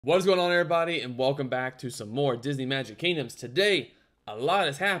What is going on, everybody, and welcome back to some more Disney Magic Kingdoms. Today, a lot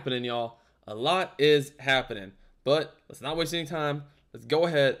is happening, y'all. A lot is happening. But let's not waste any time. Let's go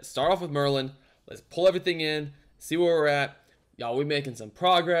ahead, start off with Merlin. Let's pull everything in, see where we're at. Y'all, we're making some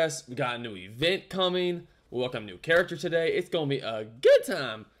progress. We got a new event coming. We welcome a new character today. It's going to be a good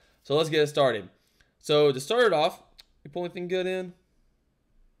time. So let's get it started. So to start it off, you pull anything good in?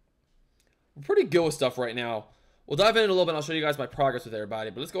 We're pretty good with stuff right now. We'll dive in a little bit and I'll show you guys my progress with everybody.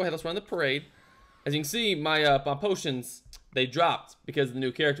 But let's go ahead, let's run the parade. As you can see, my potions, they dropped because of the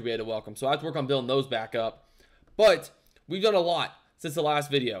new character we had to welcome. So I have to work on building those back up. But we've done a lot since the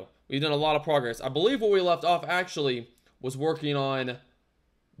last video. We've done a lot of progress. I believe where we left off actually was working on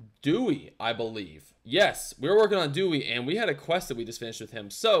Dewey, I believe. Yes, we were working on Dewey and we had a quest that we just finished with him.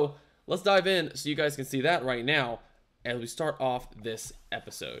 So let's dive in so you guys can see that right now as we start off this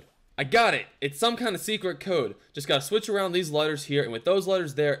episode. I got it. It's some kind of secret code. Just got to switch around these letters here and with those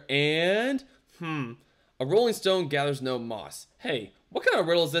letters there and a rolling stone gathers no moss. Hey, what kind of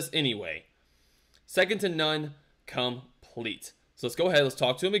riddle is this anyway? Second to none, complete. So let's go ahead. Let's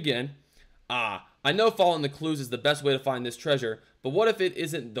talk to him again. I know following the clues is the best way to find this treasure, but what if it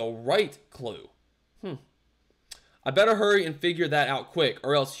isn't the right clue? I better hurry and figure that out quick,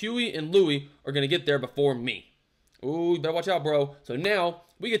 or else Huey and Louie are going to get there before me. Ooh, you better watch out, bro. So now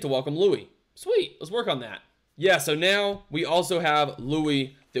we get to welcome Louie. Sweet, let's work on that. Yeah, so now we also have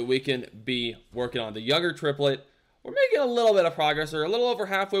Louie that we can be working on. The younger triplet. We're making a little bit of progress. We're a little over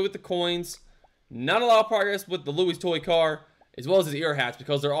halfway with the coins. Not a lot of progress with the Louie's toy car, as well as his ear hats,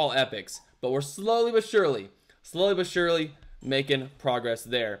 because they're all epics. But we're slowly but surely making progress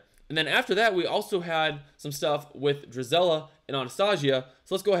there. And then after that, we also had some stuff with Drizella and Anastasia.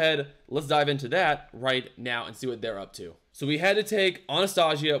 So let's go ahead, let's dive into that right now and see what they're up to. So we had to take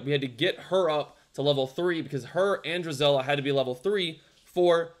Anastasia, we had to get her up to level 3 because her and Drizella had to be level 3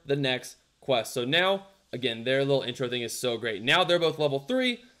 for the next quest. So now, again, their little intro thing is so great. Now they're both level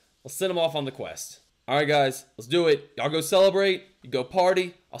 3. Let's send them off on the quest. All right, guys, let's do it. Y'all go celebrate, you go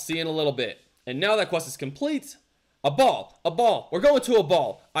party. I'll see you in a little bit. And now that quest is complete. A ball. We're going to a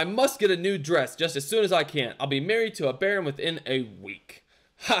ball. I must get a new dress just as soon as I can. I'll be married to a baron within a week.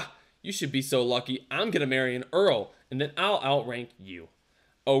 Ha! You should be so lucky. I'm going to marry an earl, and then I'll outrank you.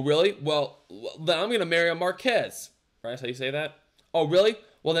 Oh, really? Well, then I'm going to marry a marquez. Right? That's how you say that? Oh, really?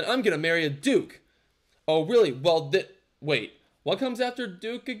 Well, then I'm going to marry a duke. Oh, really? Well, wait. What comes after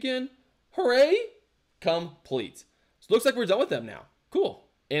duke again? Hooray! Complete. So it looks like we're done with them now. Cool.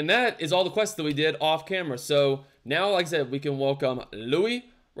 And that is all the quests that we did off camera. So now, like I said, we can welcome Louie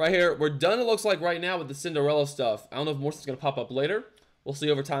right here. We're done, it looks like, right now with the Cinderella stuff. I don't know if more stuff's going to pop up later. We'll see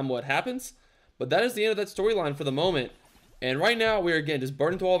over time what happens. But that is the end of that storyline for the moment. And right now, we're, again, just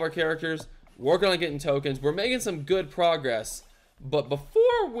burning through all of our characters, working on getting tokens. We're making some good progress. But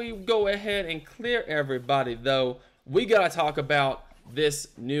before we go ahead and clear everybody, though, we got to talk about this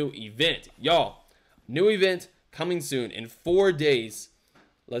new event. Y'all, new event coming soon in 4 days.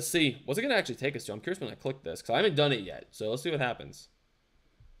 Let's see. What's it going to actually take us to? I'm curious when I click this because I haven't done it yet. So let's see what happens.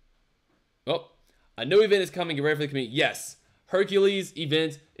 Oh, a new event is coming. Get ready for the community. Yes, Hercules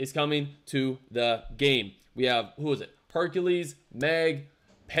event is coming to the game. We have, who is it? Hercules, Meg,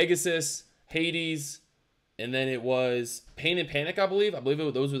 Pegasus, Hades, and then it was Pain and Panic, I believe.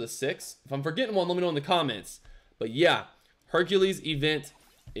 Those were the 6. If I'm forgetting one, let me know in the comments. But yeah, Hercules event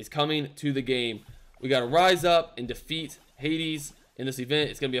is coming to the game. We got to rise up and defeat Hades in this event.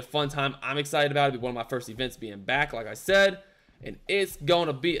 It's going to be a fun time. I'm excited about it. It'll be one of my first events being back, like I said. And it's going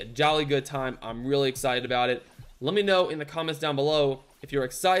to be a jolly good time. I'm really excited about it. Let me know in the comments down below if you're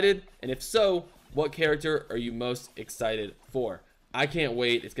excited. And if so, what character are you most excited for? I can't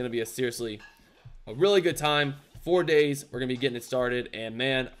wait. It's going to be seriously a really good time. 4 days. We're going to be getting it started. And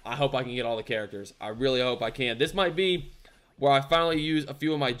man, I hope I can get all the characters. I really hope I can. This might be where I finally use a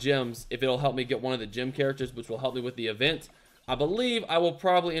few of my gems if it'll help me get one of the gem characters, which will help me with the event. I believe I will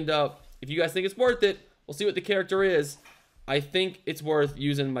probably end up, if you guys think it's worth it, we'll see what the character is. I think it's worth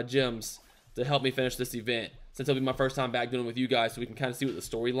using my gems to help me finish this event, since it'll be my first time back doing it with you guys, so we can kind of see what the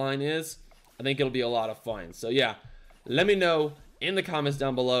storyline is. I think it'll be a lot of fun. So yeah, let me know in the comments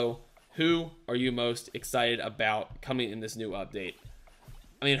down below, who are you most excited about coming in this new update?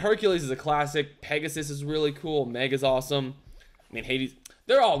 I mean, Hercules is a classic. Pegasus is really cool. Meg is awesome. I mean, Hades,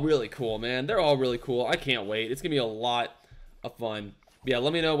 they're all really cool, man. They're all really cool. I can't wait. It's going to be a lot of fun. But yeah,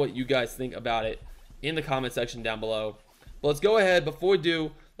 let me know what you guys think about it in the comment section down below. But let's go ahead. Before we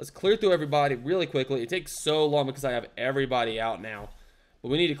do, let's clear through everybody really quickly. It takes so long because I have everybody out now. But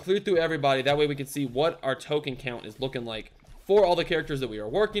we need to clear through everybody. That way we can see what our token count is looking like for all the characters that we are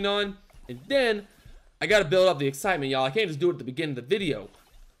working on. And then I got to build up the excitement, y'all. I can't just do it at the beginning of the video.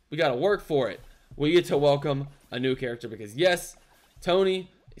 we got to work for it. We get to welcome a new character because, yes, Tony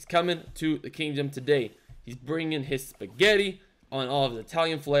is coming to the kingdom today. He's bringing his spaghetti on all of his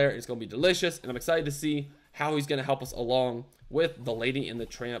Italian flair. It's going to be delicious, and I'm excited to see how he's going to help us along with the Lady and the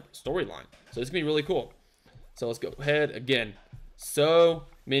Tramp storyline. So it's going to be really cool. So let's go ahead again. So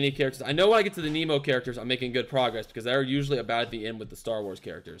many characters. I know when I get to the Nemo characters, I'm making good progress because they're usually about at the end with the Star Wars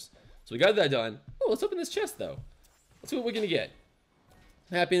characters. So we got that done. Oh, let's open this chest, though. Let's see what we're going to get.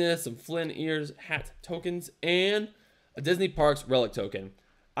 Happiness, some Flynn ears, hat tokens, and a Disney Parks relic token.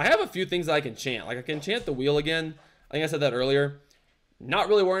 I have a few things I can enchant. Like I can enchant the wheel again. I think I said that earlier. Not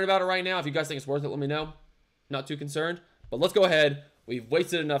really worrying about it right now. If you guys think it's worth it, let me know. Not too concerned. But let's go ahead. We've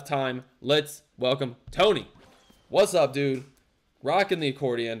wasted enough time. Let's welcome Tony. What's up, dude? Rocking the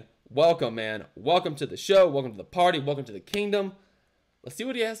accordion. Welcome, man. Welcome to the show. Welcome to the party. Welcome to the kingdom. Let's see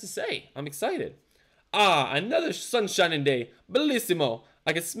what he has to say. I'm excited. Ah, another sunshining day. Bellissimo.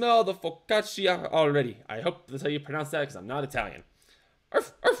 I can smell the focaccia already. I hope that's how you pronounce that because I'm not Italian.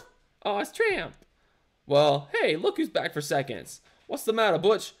 Arf, arf. Oh, it's Tramp. Well, hey, look who's back for seconds. What's the matter,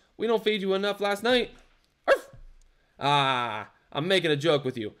 Butch? We don't feed you enough last night. Arf. Ah, I'm making a joke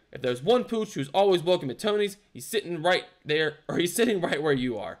with you. If there's one pooch who's always welcome at Tony's, he's sitting right there, or he's sitting right where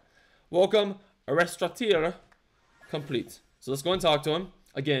you are. Welcome, a restaurateur complete. So let's go and talk to him.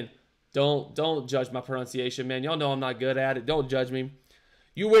 Again, don't judge my pronunciation, man. Y'all know I'm not good at it. Don't judge me.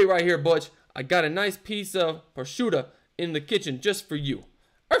 You wait right here, Butch. I got a nice piece of prosciutto in the kitchen just for you.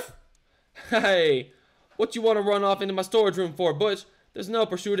 Arf! Hey, what you want to run off into my storage room for, Butch? There's no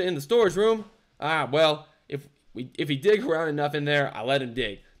prosciutto in the storage room. Ah, well, if he dig around enough in there, I let him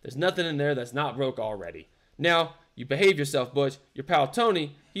dig. There's nothing in there that's not broke already. Now, you behave yourself, Butch. Your pal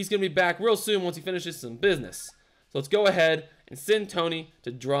Tony, he's going to be back real soon once he finishes some business. So let's go ahead and send Tony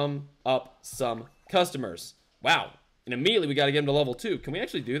to drum up some customers. Wow. And immediately we got to get him to level 2. Can we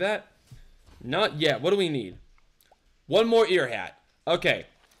actually do that? Not yet. What do we need? One more ear hat. Okay.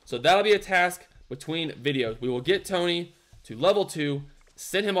 So that'll be a task between videos. We will get Tony to level 2,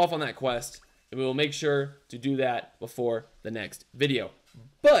 send him off on that quest, and we will make sure to do that before the next video.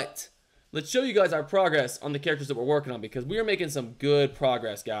 But let's show you guys our progress on the characters that we're working on because we are making some good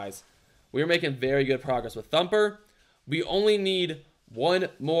progress, guys. We are making very good progress with Thumper. We only need one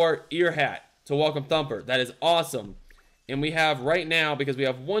more ear hat to welcome Thumper. That is awesome. And we have right now, because we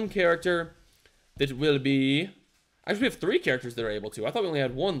have one character that will be... Actually, we have 3 characters that are able to. I thought we only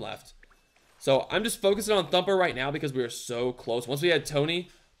had 1 left. So I'm just focusing on Thumper right now because we are so close. Once we had Tony,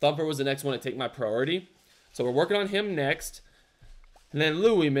 Thumper was the next one to take my priority. So we're working on him next. And then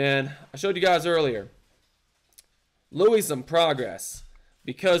Louie, man. I showed you guys earlier. Louie's some progress.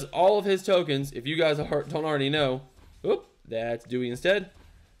 Because all of his tokens, if you guys don't already know... Oop, that's Dewey instead.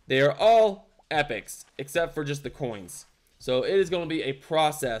 They are all epics, except for just the coins. So it is going to be a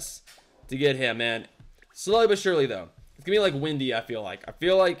process to get him, man. Slowly but surely, though. It's going to be like Windy, I feel like. I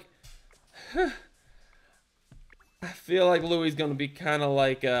feel like Louie's going to be kind of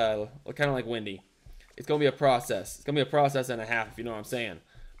like Windy. It's going to be a process. It's going to be a process and a half, if you know what I'm saying.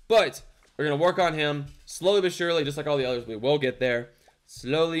 But we're going to work on him slowly but surely, just like all the others. We will get there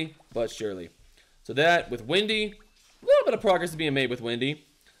slowly but surely. So that, with Windy, a little bit of progress is being made with Windy.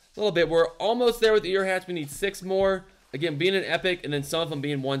 A little bit. We're almost there with the ear hats. We need 6 more. Again, being an epic, and then some of them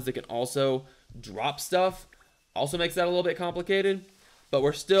being ones that can also drop stuff also makes that a little bit complicated. But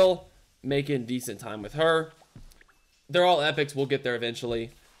we're still making decent time with her. They're all epics. We'll get there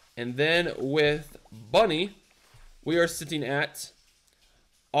eventually. And then with Bunny, we are sitting at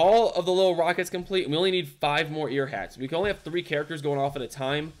all of the little rockets complete. We only need 5 more ear hats. We can only have 3 characters going off at a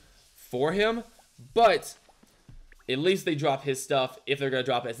time for him. But at least they drop his stuff if they're going to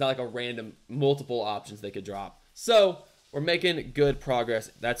drop it. It's not like a random multiple options they could drop. So we're making good progress,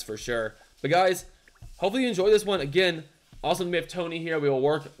 that's for sure. But guys, hopefully you enjoyed this one. Again, also we have Tony here. We will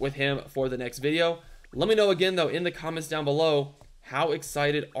work with him for the next video. Let me know again, though, in the comments down below, how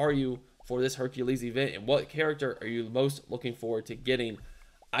excited are you for this Hercules event and what character are you most looking forward to getting?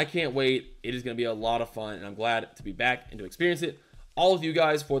 I can't wait. It is going to be a lot of fun, and I'm glad to be back and to experience it all with you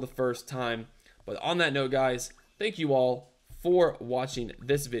guys for the first time. But on that note, guys, thank you all for watching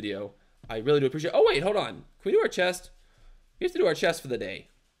this video. I really do appreciate it. Oh, wait, hold on. Can we do our chest? We have to do our chest for the day.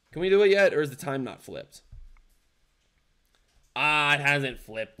 Can we do it yet, or is the time not flipped? Ah, it hasn't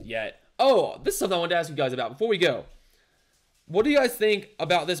flipped yet. Oh, this is something I wanted to ask you guys about before we go. What do you guys think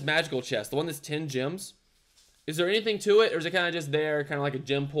about this magical chest, the one that's 10 gems? Is there anything to it, or is it kind of just there, kind of like a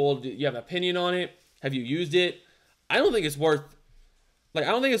gem pool? Do you have an opinion on it? Have you used it? I don't think it's worth, I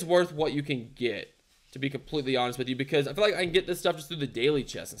don't think it's worth what you can get, to be completely honest with you, because I feel like I can get this stuff just through the daily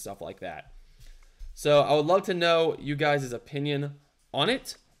chest and stuff like that. So I would love to know you guys' opinion on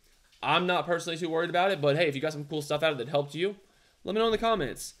it. I'm not personally too worried about it, but hey, if you got some cool stuff out of it that helped you, let me know in the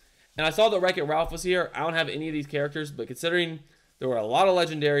comments. And I saw that Wreck-It Ralph was here. I don't have any of these characters, but considering there were a lot of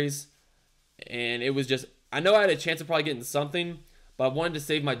legendaries, and it was just, I know I had a chance of probably getting something, but I wanted to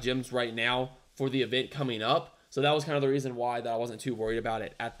save my gems right now for the event coming up. So that was kind of the reason why that I wasn't too worried about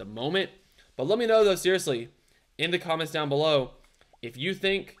it at the moment. But let me know, though, seriously, in the comments down below, if you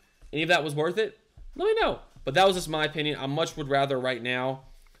think any of that was worth it, let me know. But that was just my opinion. I much would rather right now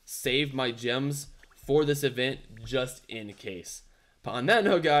save my gems for this event just in case. But on that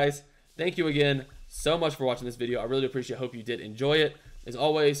note, guys, thank you again so much for watching this video. I really appreciate it. Hope you did enjoy it. As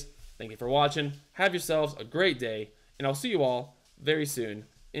always, thank you for watching. Have yourselves a great day, and I'll see you all very soon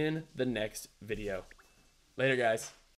in the next video. Later, guys.